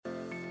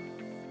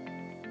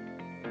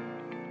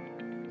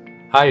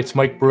Hi, it's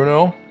Mike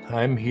Bruno.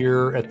 I'm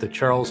here at the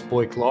Charles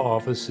Boyk Law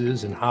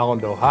Offices in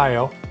Holland,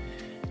 Ohio.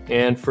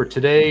 And for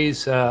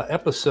today's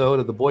episode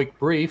of the Boyk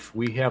Brief,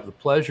 we have the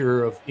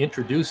pleasure of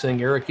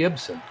introducing Erik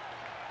Ibsen.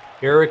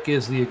 Erik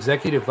is the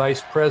Executive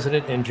Vice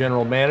President and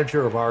General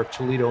Manager of our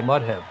Toledo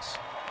Hens.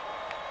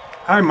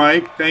 Hi,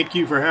 Mike. Thank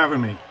you for having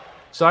me.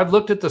 So I've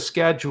looked at the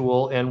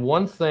schedule, and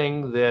one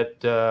thing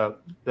that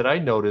I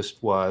noticed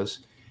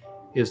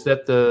is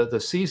that the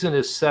season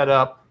is set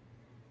up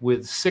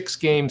with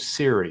 6-game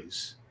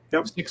series,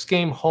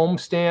 6-game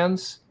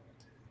homestands,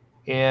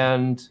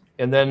 and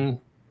then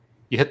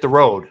you hit the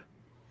road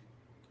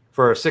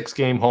for a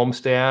 6-game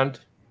homestand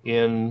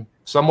in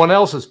someone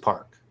else's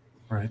park.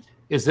 Right.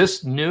 Is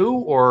this new,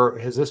 or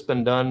has this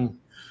been done?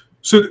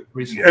 So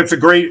it's a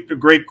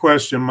great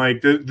question,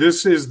 Mike.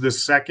 This is the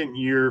second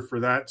year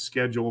for that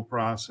schedule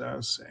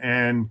process.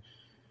 And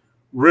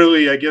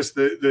really, I guess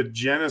the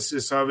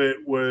genesis of it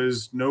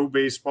was no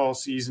baseball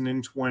season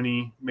in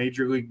 20.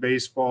 Major League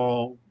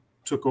Baseball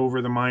took over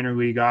the minor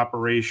league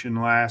operation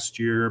last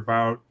year,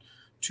 about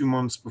 2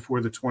 months before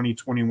the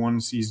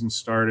 2021 season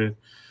started.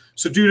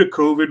 So due to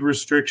COVID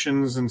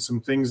restrictions and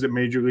some things that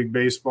Major League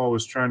Baseball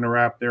was trying to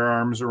wrap their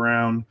arms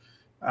around,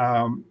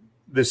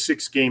 the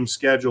 6-game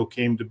schedule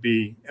came to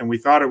be. And we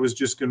thought it was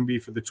just going to be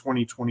for the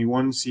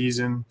 2021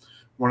 season.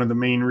 One of the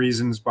main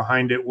reasons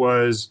behind it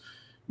was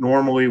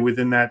normally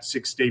within that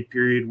 6-day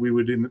period, we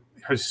would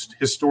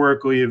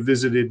historically have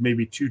visited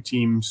maybe 2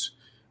 teams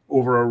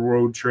over a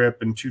road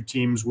trip, and 2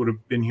 teams would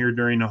have been here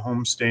during a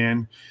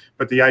homestand.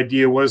 But the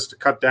idea was to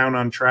cut down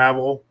on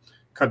travel,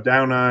 cut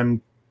down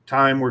on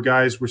time where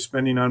guys were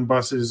spending on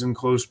buses in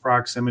close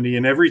proximity,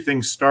 and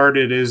everything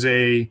started as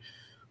a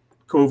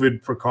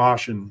COVID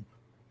precaution.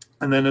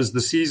 And then as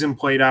the season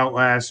played out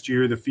last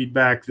year, the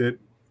feedback that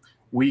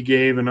we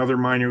gave and other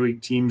minor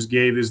league teams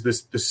gave is the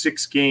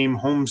 6-game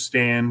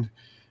homestand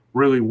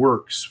really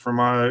works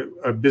from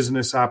a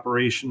business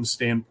operations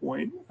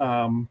standpoint.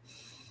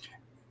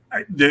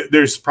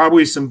 There's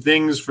probably some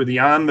things for the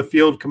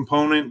on-the-field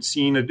component.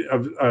 Seeing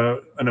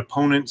an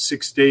opponent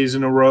 6 days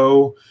in a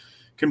row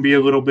can be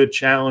a little bit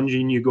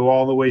challenging. You go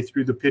all the way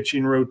through the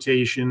pitching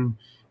rotation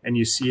and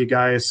you see a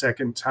guy a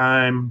second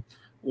time,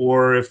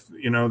 or if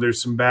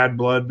there's some bad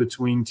blood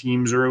between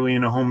teams early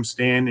in a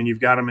homestand and you've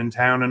got them in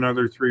town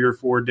another 3 or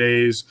 4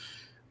 days.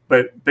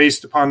 But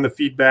based upon the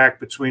feedback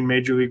between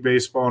Major League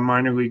Baseball and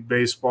minor league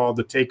baseball,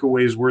 the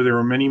takeaways were there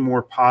were many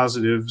more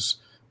positives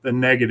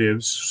than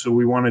negatives. So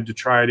we wanted to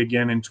try it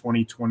again in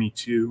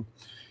 2022.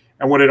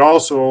 And what it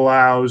also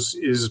allows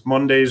is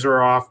Mondays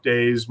are off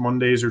days.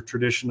 Mondays are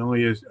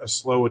traditionally a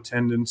slow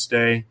attendance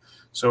day.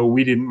 So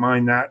we didn't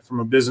mind that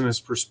from a business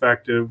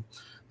perspective.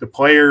 The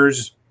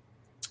players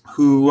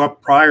who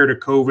up prior to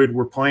COVID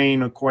were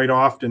playing quite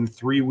often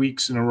 3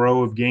 weeks in a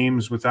row of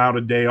games without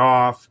a day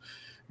off,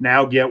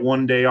 now get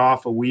 1 day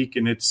off a week,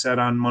 and it's set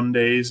on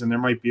Mondays, and there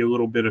might be a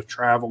little bit of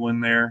travel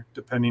in there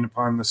depending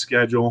upon the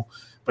schedule,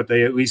 but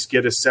they at least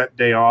get a set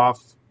day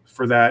off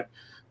for that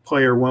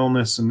player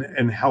wellness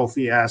and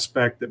healthy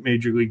aspect that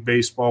Major League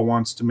Baseball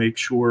wants to make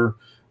sure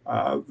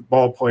the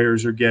ball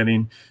players are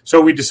getting.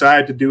 So we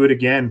decided to do it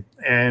again,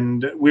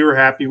 and we were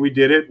happy we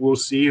did it. We'll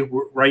see.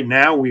 Right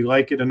now, we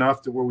like it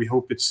enough to where we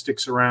hope it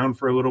sticks around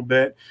for a little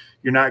bit.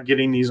 You're not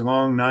getting these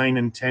long 9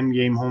 and 10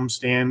 game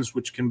homestands,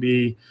 which can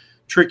be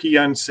tricky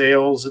on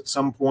sales at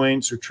some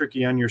points or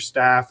tricky on your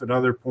staff at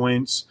other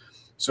points.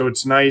 So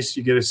it's nice.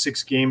 You get a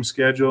 6-game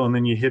schedule, and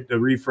then you hit the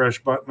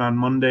refresh button on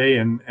Monday,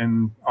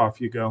 and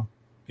off you go.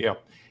 Yeah.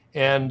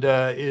 And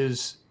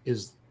is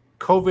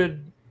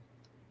COVID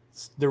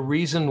the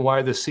reason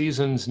why the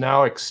season's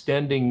now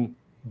extending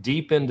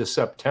deep into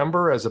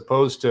September as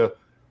opposed to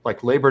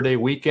like Labor Day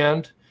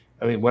weekend?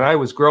 I mean, when I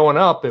was growing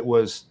up, it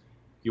was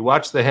you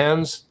watch the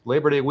Hens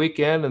Labor Day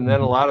weekend, and then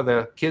a lot of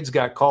the kids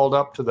got called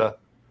up to the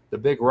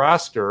big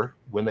roster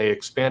when they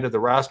expanded the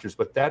rosters,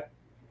 but that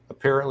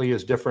apparently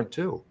is different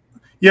too.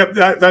 Yep,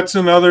 that's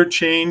another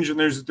change, and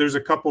there's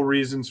a couple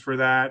reasons for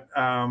that.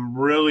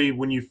 Really,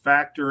 when you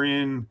factor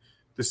in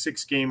the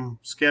 6-game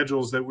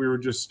schedules that we were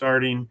just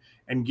starting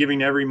and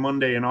giving every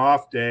Monday an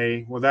off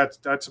day, well,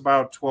 that's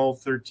about 12,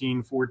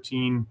 13,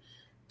 14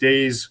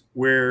 days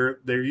where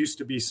there used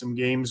to be some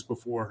games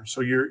before.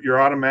 So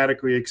you're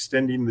automatically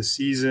extending the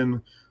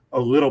season a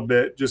little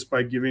bit just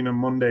by giving a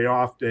Monday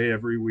off day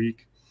every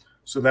week.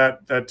 So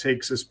that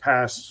takes us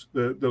past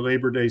the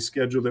Labor Day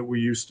schedule that we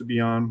used to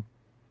be on.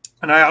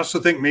 And I also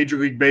think Major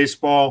League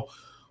Baseball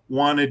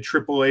wanted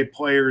AAA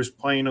players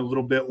playing a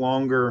little bit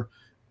longer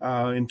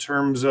in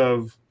terms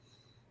of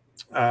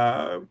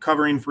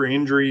covering for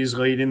injuries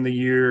late in the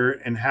year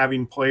and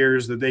having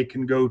players that they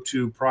can go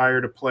to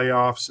prior to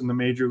playoffs in the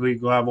major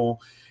league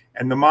level.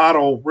 And the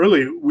model,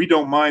 really, we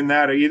don't mind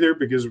that either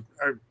because,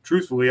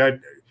 truthfully,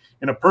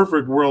 in a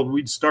perfect world,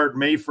 we'd start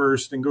May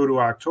 1st and go to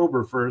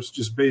October 1st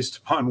just based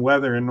upon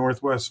weather in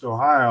Northwest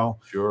Ohio.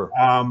 Sure.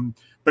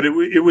 But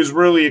it was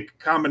really a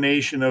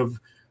combination of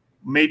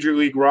major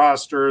league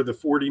roster, the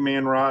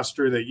 40-man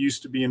roster that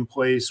used to be in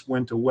place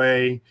went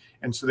away.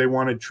 And so they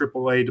wanted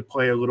AAA to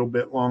play a little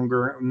bit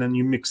longer. And then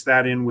you mix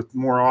that in with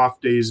more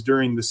off days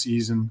during the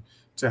season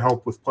to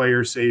help with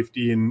player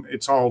safety. And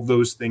it's all of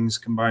those things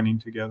combining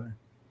together.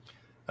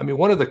 I mean,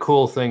 one of the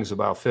cool things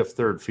about Fifth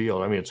Third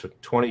Field, I mean, it's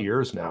 20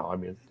 years now. I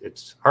mean,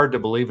 it's hard to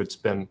believe it's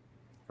been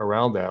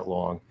around that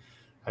long.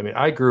 I mean,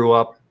 I grew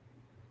up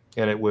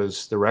and it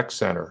was the rec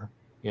center,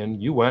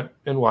 and you went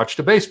and watched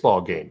a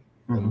baseball game.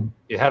 And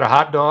you had a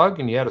hot dog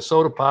and you had a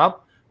soda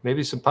pop,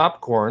 maybe some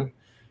popcorn,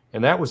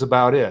 and that was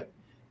about it.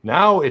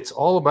 Now it's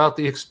all about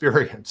the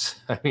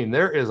experience. I mean,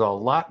 there is a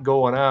lot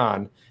going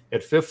on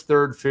at Fifth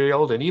Third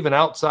Field and even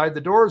outside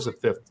the doors of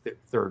Fifth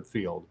Third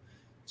Field.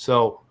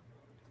 So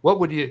how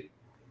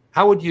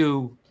would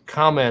you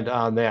comment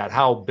on that,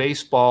 how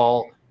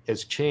baseball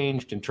has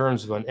changed in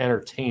terms of an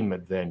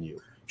entertainment venue?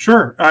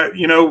 Sure.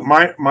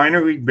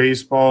 Minor league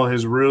baseball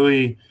has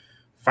really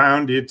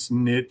found its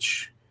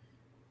niche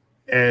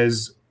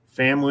as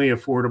family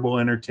affordable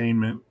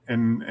entertainment.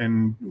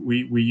 And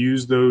we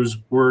use those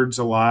words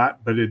a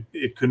lot, but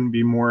it couldn't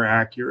be more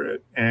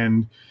accurate.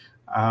 And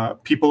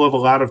people have a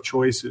lot of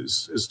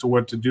choices as to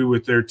what to do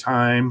with their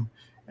time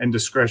and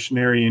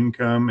discretionary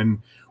income.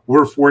 And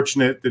we're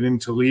fortunate that in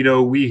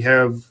Toledo, we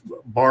have,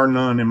 bar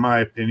none, in my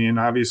opinion,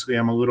 obviously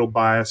I'm a little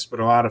biased, but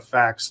a lot of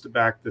facts to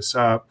back this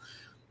up,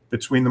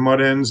 between the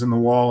Mud Hens and the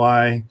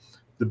Walleye,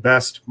 the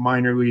best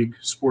minor league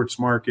sports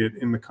market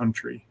in the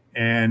country.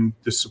 And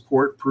the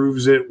support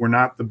proves it. We're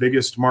not the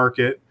biggest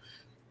market,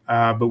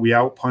 but we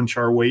outpunch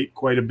our weight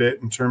quite a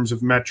bit in terms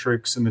of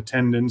metrics and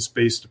attendance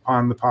based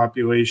upon the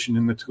population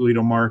in the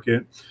Toledo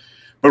market.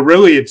 But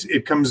really,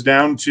 it comes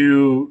down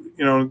to,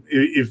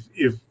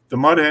 if the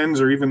Mud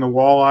Hens or even the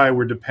Walleye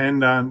were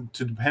depend on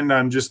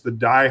just the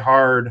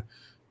diehard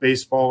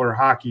baseball or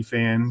hockey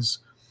fans,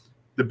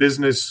 the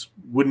business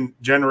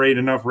wouldn't generate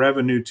enough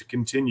revenue to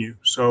continue.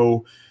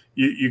 So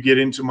you get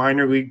into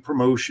minor league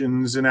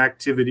promotions and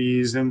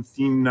activities and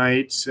theme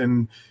nights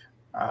and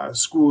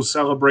school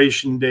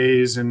celebration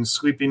days and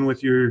sleeping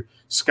with your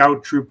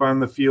scout troop on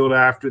the field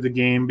after the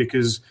game,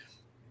 because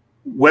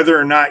whether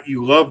or not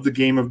you love the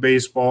game of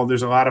baseball,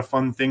 there's a lot of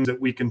fun things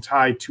that we can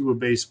tie to a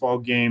baseball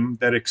game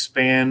that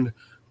expand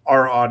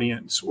our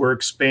audience or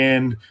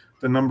expand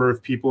the number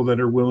of people that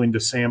are willing to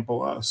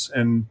sample us.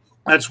 And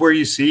that's where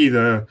you see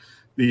the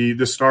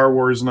Star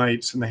Wars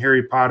nights and the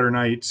Harry Potter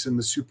nights and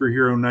the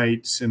superhero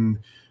nights and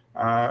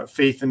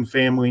faith and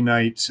family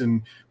nights.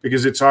 And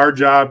because it's our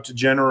job to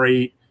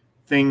generate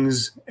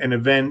things and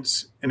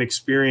events and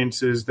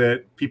experiences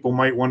that people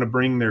might want to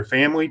bring their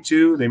family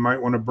to, they might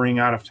want to bring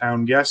out of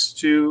town guests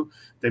to,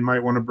 they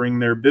might want to bring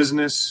their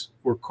business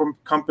or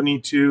company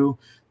to,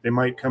 they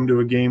might come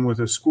to a game with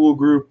a school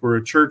group or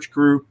a church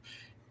group.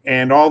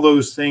 And all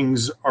those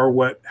things are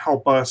what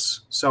help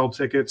us sell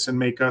tickets and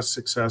make us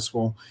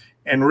successful.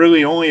 And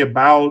really only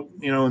about,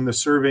 in the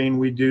surveying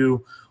we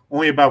do,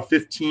 only about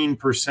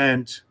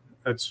 15%,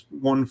 that's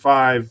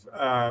 15,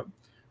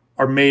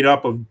 are made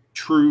up of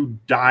true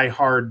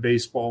diehard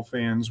baseball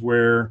fans,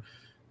 where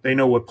they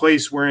know what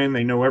place we're in,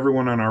 they know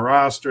everyone on our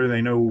roster,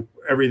 they know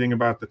everything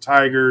about the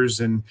Tigers,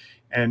 and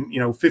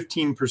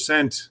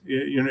 15%,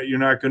 you're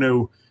not going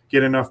to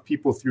get enough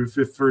people through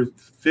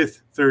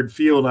Fifth Third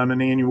Field on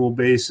an annual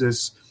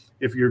basis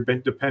if you're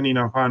depending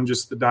upon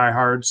just the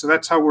diehard. So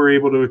that's how we're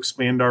able to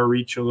expand our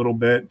reach a little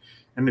bit.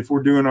 And if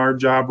we're doing our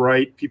job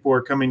right, people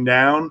are coming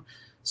down.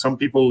 Some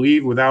people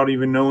leave without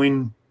even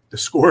knowing the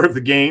score of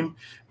the game.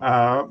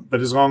 But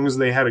as long as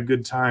they had a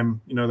good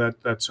time,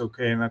 that's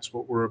okay. And that's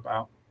what we're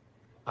about.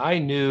 I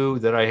knew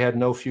that I had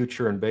no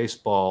future in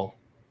baseball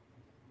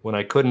when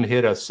I couldn't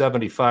hit a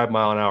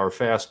 75-mile-an-hour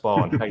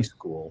fastball in high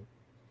school.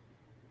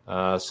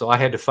 So I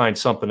had to find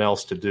something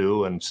else to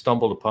do and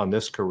stumbled upon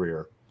this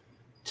career.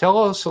 Tell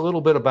us a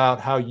little bit about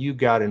how you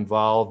got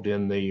involved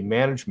in the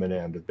management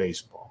end of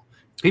baseball.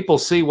 People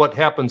see what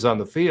happens on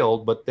the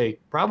field, but they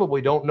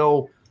probably don't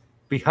know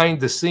behind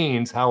the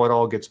scenes how it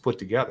all gets put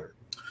together.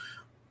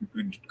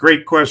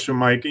 Great question,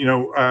 Mike.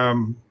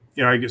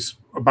 I guess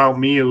about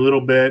me a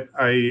little bit.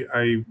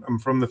 I'm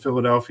from the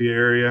Philadelphia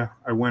area.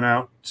 I went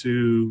out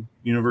to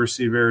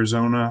University of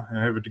Arizona.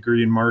 I have a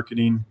degree in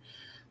marketing.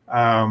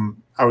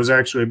 I was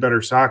actually a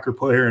better soccer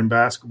player and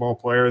basketball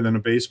player than a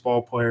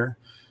baseball player.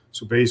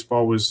 So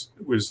baseball was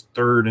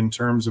third in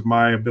terms of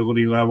my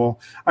ability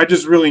level. I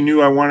just really knew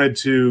I wanted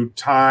to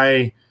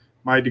tie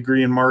my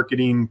degree in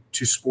marketing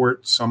to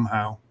sport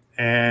somehow.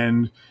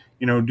 And,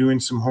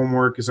 doing some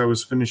homework as I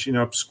was finishing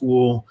up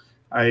school,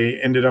 I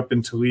ended up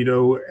in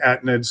Toledo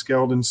at Ned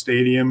Skeldon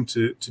Stadium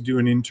to do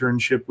an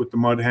internship with the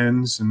Mud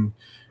Hens, and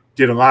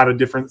did a lot of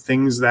different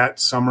things that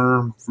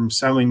summer, from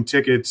selling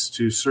tickets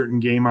to certain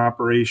game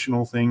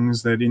operational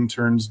things that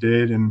interns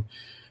did, and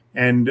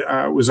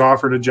was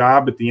offered a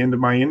job at the end of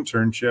my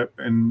internship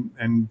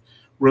and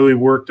really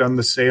worked on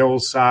the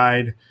sales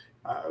side,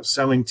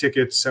 selling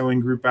tickets, selling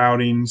group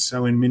outings,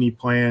 selling mini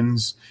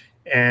plans,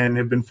 and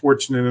have been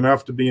fortunate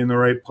enough to be in the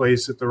right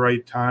place at the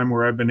right time,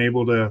 where I've been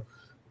able to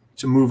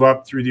to move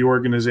up through the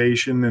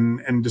organization,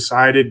 and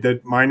decided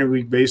that minor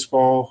league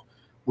baseball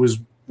was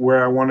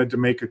where I wanted to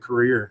make a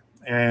career.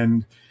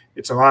 And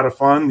it's a lot of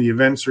fun. The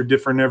events are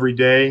different every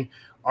day.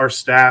 Our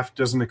staff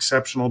does an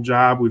exceptional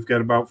job. We've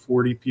got about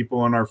 40 people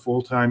on our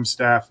full-time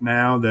staff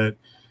now that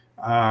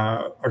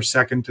are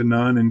second to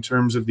none in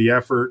terms of the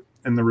effort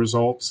and the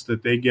results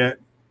that they get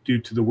due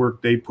to the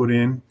work they put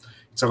in.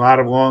 It's a lot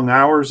of long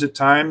hours at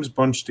times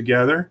bunched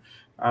together,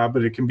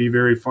 but it can be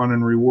very fun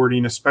and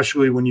rewarding,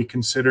 especially when you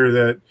consider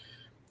that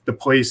the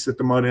place that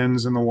the Mud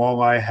Hens and the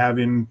Walleye have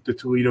in the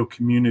Toledo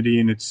community,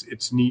 and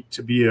it's neat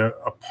to be a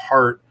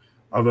part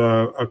of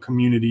a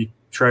community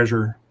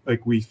treasure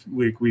like we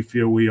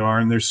feel we are.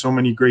 And there's so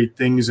many great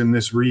things in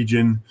this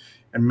region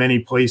and many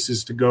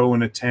places to go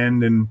and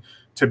attend, and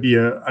to be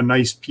a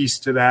nice piece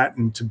to that,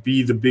 and to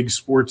be the big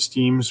sports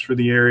teams for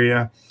the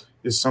area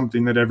is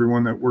something that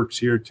everyone that works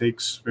here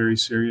takes very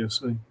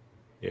seriously.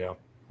 Yeah.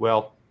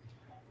 Well,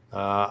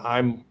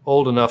 I'm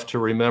old enough to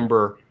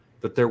remember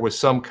that there was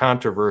some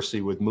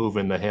controversy with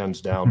moving the Hens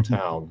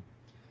downtown.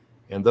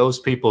 And those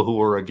people who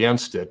were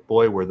against it,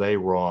 boy, were they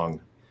wrong,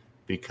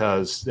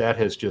 because that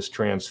has just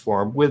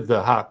transformed with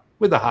the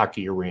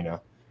hockey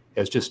arena,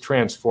 has just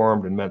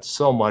transformed and meant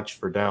so much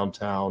for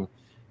downtown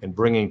and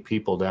bringing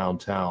people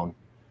downtown.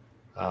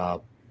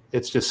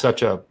 It's just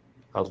such a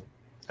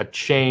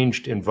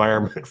changed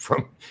environment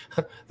from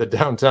the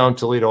downtown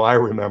Toledo I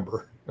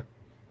remember.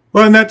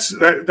 Well, and that's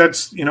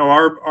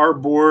our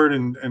board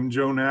and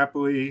Joe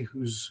Napoli,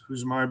 who's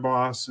my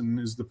boss and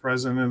is the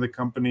president of the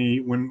company.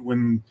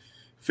 When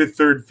Fifth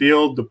Third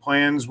Field, the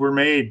plans were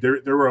made,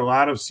 there were a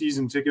lot of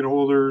season ticket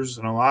holders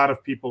and a lot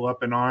of people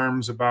up in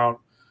arms about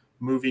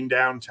moving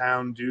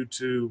downtown due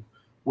to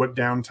what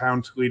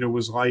downtown Toledo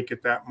was like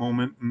at that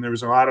moment. And there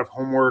was a lot of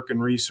homework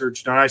and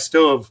research done. I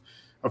still have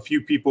a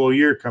few people a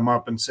year come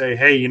up and say,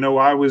 hey,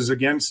 I was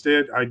against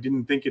it. I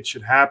didn't think it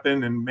should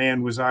happen. And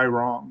man, was I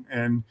wrong.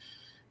 And,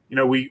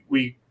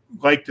 we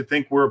like to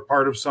think we're a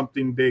part of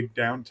something big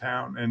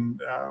downtown.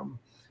 And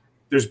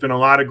there's been a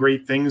lot of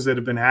great things that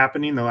have been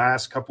happening. The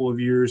last couple of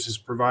years has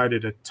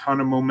provided a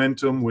ton of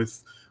momentum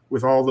with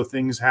all the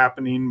things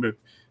happening. But,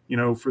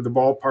 for the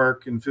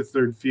ballpark and Fifth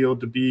Third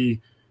Field to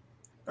be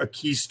a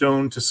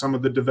keystone to some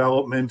of the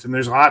development. And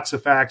there's lots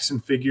of facts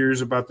and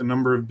figures about the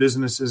number of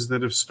businesses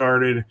that have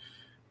started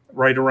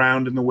right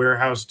around in the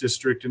warehouse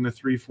district in the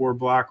 3-4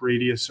 block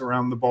radius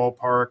around the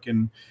ballpark.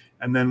 And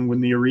then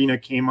when the arena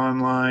came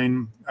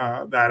online,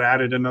 that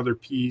added another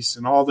piece,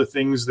 and all the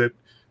things that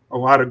a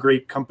lot of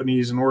great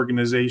companies and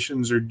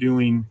organizations are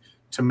doing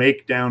to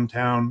make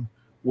downtown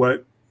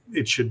what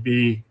it should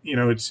be.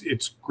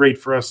 It's great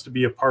for us to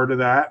be a part of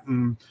that.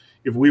 And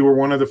if we were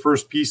one of the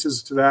first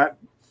pieces to that,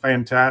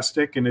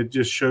 fantastic. And it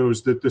just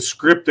shows that the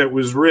script that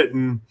was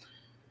written,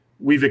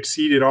 we've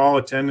exceeded all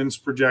attendance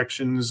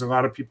projections. A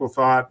lot of people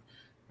thought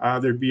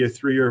there'd be a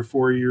 3 or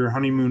 4 year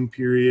honeymoon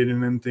period,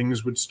 and then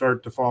things would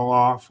start to fall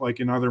off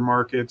like in other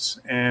markets.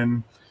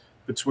 And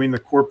between the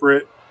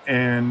corporate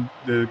and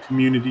the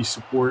community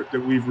support that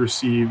we've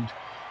received,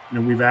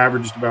 we've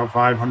averaged about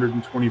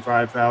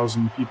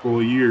 525,000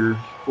 people a year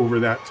over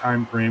that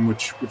time frame,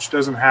 which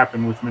doesn't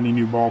happen with many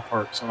new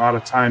ballparks. A lot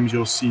of times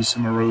you'll see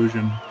some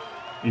erosion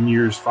in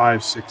years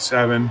 5, 6,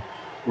 7,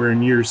 where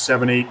in years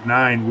 7, 8,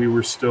 9, we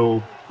were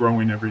still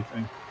growing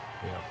everything.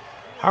 Yeah.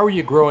 How are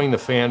you growing the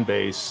fan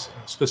base,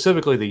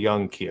 specifically the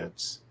young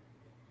kids?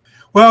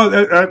 Well,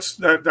 that's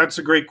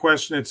a great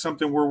question. It's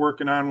something we're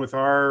working on with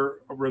our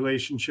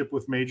relationship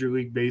with Major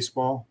League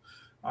Baseball.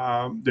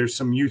 There's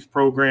some youth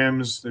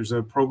programs. There's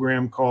a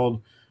program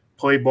called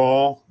Play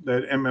Ball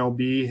that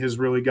MLB has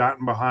really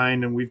gotten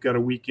behind, and we've got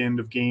a weekend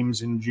of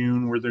games in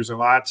June where there's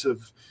lots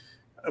of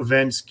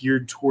events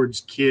geared towards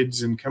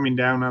kids and coming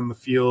down on the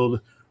field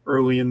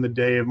early in the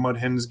day of Mud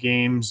Hens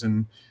games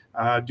and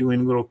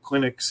doing little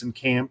clinics and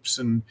camps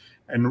and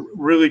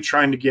really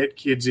trying to get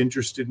kids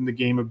interested in the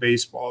game of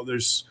baseball.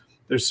 There's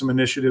some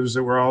initiatives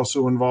that we're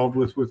also involved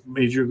with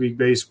Major League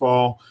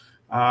Baseball,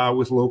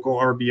 with local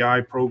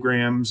RBI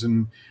programs,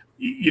 and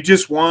you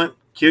just want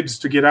kids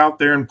to get out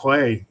there and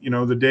play.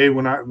 The day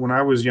when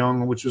I was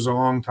young, which was a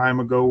long time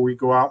ago, we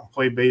go out and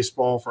play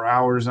baseball for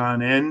hours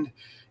on end.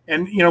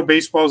 And,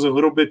 baseball is a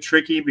little bit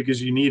tricky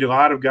because you need a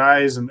lot of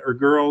guys or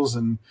girls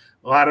and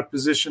a lot of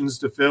positions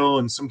to fill.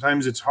 And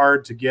sometimes it's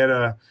hard to get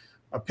a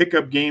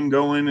pickup game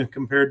going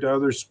compared to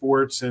other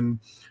sports. And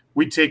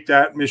we take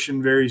that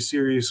mission very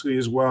seriously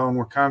as well. And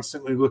we're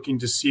constantly looking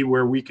to see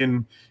where we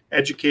can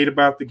educate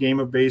about the game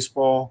of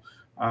baseball.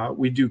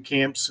 We do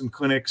camps and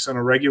clinics on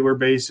a regular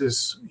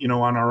basis,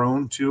 on our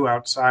own too,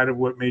 outside of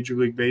what Major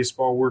League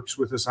Baseball works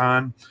with us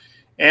on.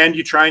 And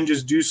you try and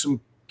just do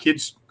some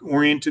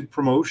kids-oriented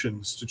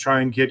promotions to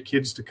try and get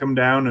kids to come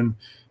down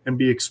and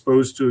be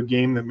exposed to a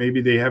game that maybe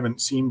they haven't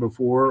seen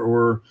before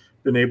or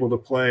been able to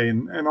play.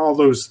 And all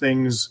those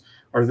things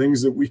are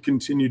things that we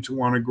continue to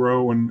want to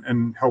grow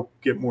and help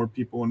get more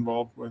people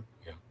involved with.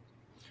 Yeah.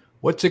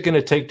 What's it going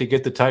to take to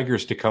get the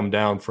Tigers to come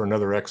down for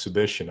another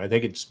exhibition? I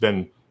think it's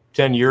been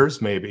 10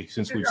 years maybe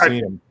since we've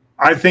seen them.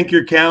 I think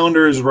your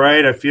calendar is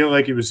right. I feel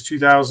like it was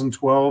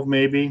 2012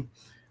 maybe.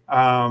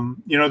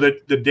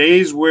 The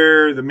days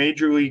where the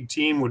major league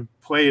team would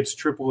play its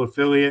triple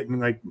affiliate and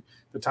like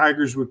the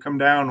Tigers would come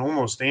down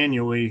almost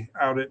annually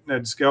out at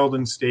Ned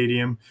Skeldon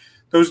Stadium.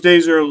 Those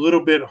days are a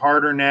little bit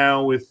harder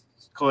now with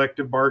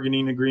collective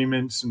bargaining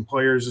agreements and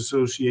players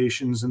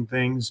associations and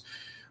things.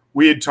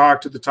 We had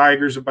talked to the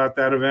Tigers about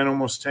that event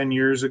almost 10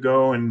 years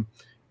ago, and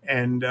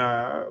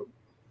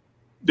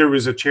there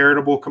was a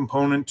charitable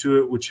component to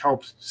it which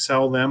helped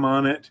sell them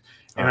on it.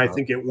 And I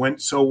think it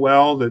went so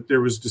well that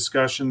there was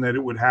discussion that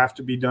it would have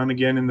to be done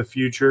again in the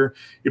future.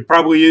 It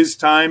probably is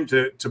time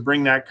to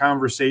bring that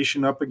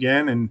conversation up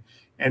again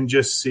and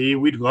just see.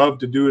 We'd love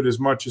to do it as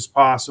much as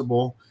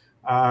possible.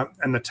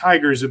 And the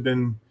Tigers have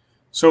been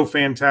so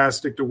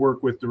fantastic to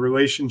work with. The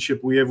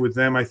relationship we have with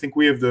them, I think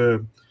we have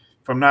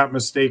if I'm not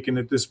mistaken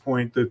at this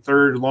point, the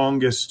third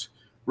longest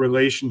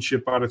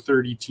relationship out of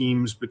 30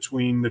 teams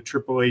between the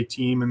AAA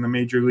team and the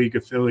major league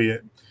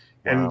affiliate.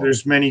 And Wow.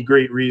 There's many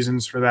great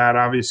reasons for that.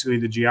 Obviously,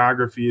 the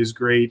geography is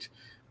great,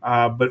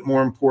 but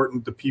more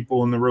important, the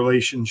people and the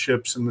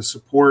relationships and the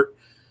support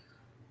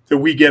that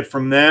we get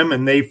from them,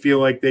 and they feel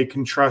like they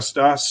can trust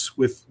us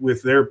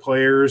with their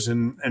players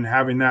and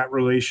having that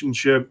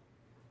relationship.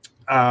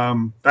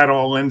 That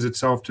all lends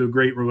itself to a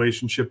great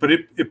relationship. But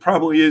it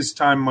probably is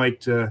time, Mike,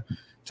 to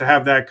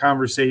have that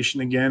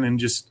conversation again and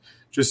just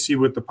see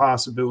what the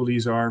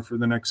possibilities are for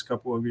the next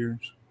couple of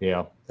years.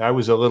 Yeah, I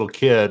was a little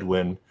kid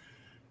when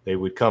they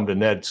would come to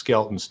Ned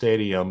Skelton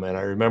Stadium, and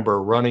I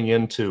remember running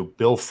into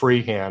Bill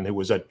Freehan, who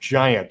was a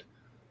giant.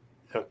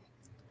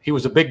 He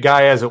was a big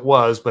guy as it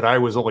was, but I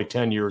was only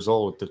 10 years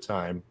old at the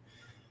time.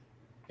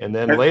 And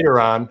then later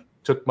on,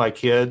 took my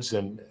kids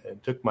and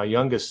took my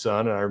youngest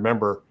son, and I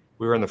remember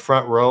we were in the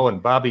front row,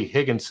 and Bobby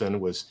Higginson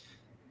was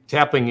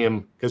tapping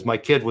him because my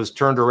kid was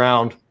turned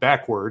around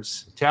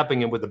backwards,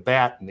 tapping him with a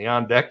bat in the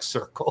on-deck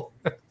circle.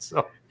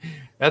 So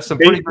that's some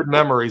pretty good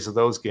memories of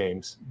those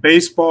games.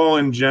 Baseball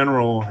in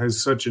general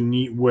has such a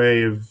neat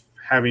way of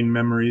having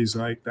memories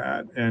like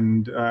that.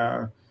 And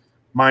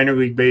minor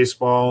league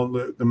baseball,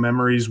 the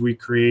memories we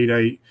create,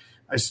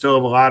 I still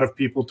have a lot of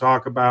people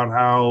talk about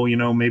how,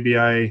 maybe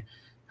I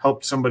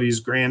helped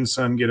somebody's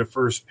grandson get a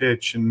first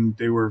pitch and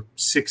they were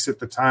 6 at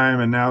the time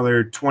and now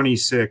they're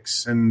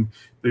 26. And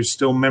there's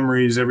still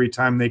memories every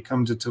time they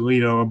come to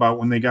Toledo about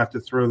when they got to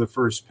throw the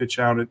first pitch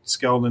out at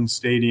Skeldon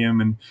Stadium,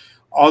 and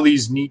all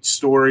these neat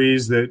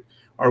stories that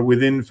are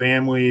within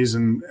families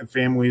and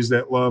families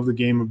that love the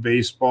game of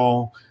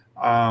baseball.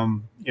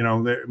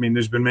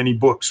 There's been many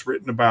books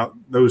written about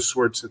those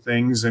sorts of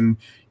things, and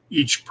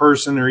each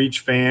person or each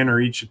fan or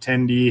each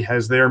attendee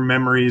has their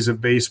memories of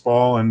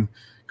baseball and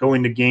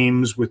going to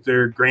games with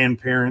their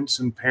grandparents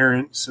and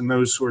parents and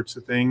those sorts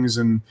of things.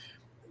 And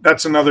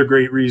that's another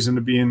great reason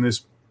to be in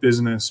this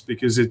business,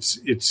 because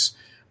it's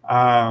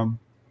a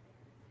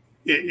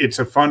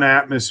fun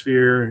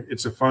atmosphere.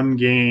 It's a fun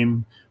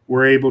game.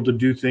 We're able to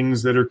do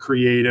things that are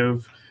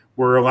creative.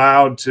 We're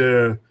allowed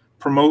to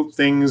promote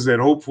things that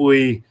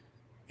hopefully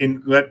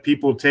let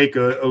people take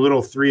a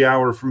little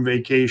 3-hour from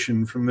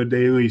vacation from the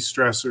daily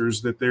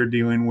stressors that they're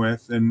dealing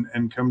with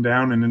and come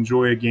down and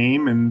enjoy a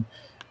game. And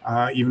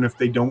even if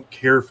they don't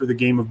care for the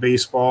game of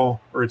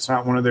baseball or it's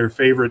not one of their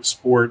favorite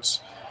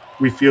sports,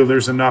 we feel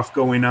there's enough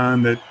going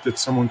on that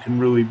someone can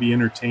really be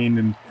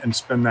entertained and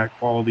spend that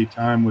quality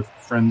time with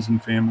friends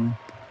and family.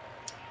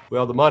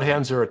 Well, the Mud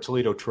Hens are a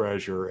Toledo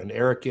treasure. And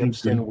Erik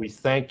Ibsen, we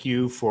thank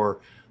you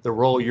for the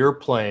role you're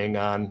playing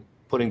on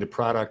putting the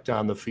product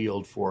on the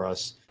field for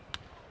us.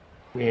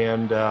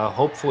 And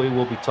hopefully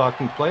we'll be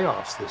talking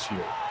playoffs this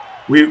year.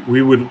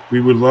 We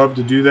would love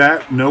to do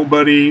that.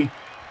 Nobody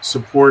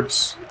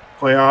supports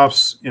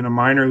playoffs in a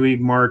minor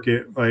league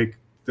market like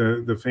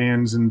the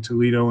fans in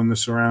Toledo and the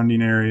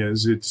surrounding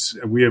areas.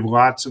 We have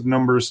lots of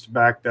numbers to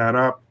back that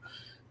up.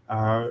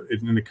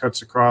 And it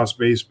cuts across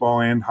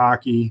baseball and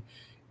hockey.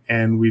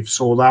 And we've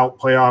sold out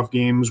playoff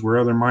games where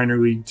other minor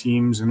league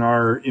teams in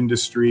our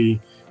industry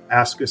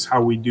ask us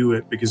how we do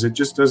it, because it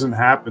just doesn't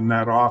happen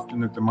that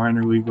often at the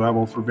minor league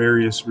level for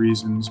various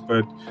reasons.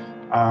 But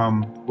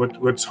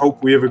let's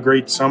hope we have a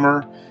great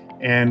summer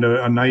and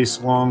a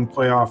nice long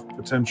playoff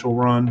potential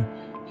run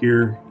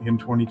here in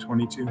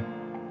 2022.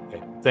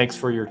 Okay. Thanks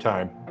for your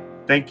time.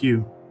 Thank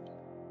you.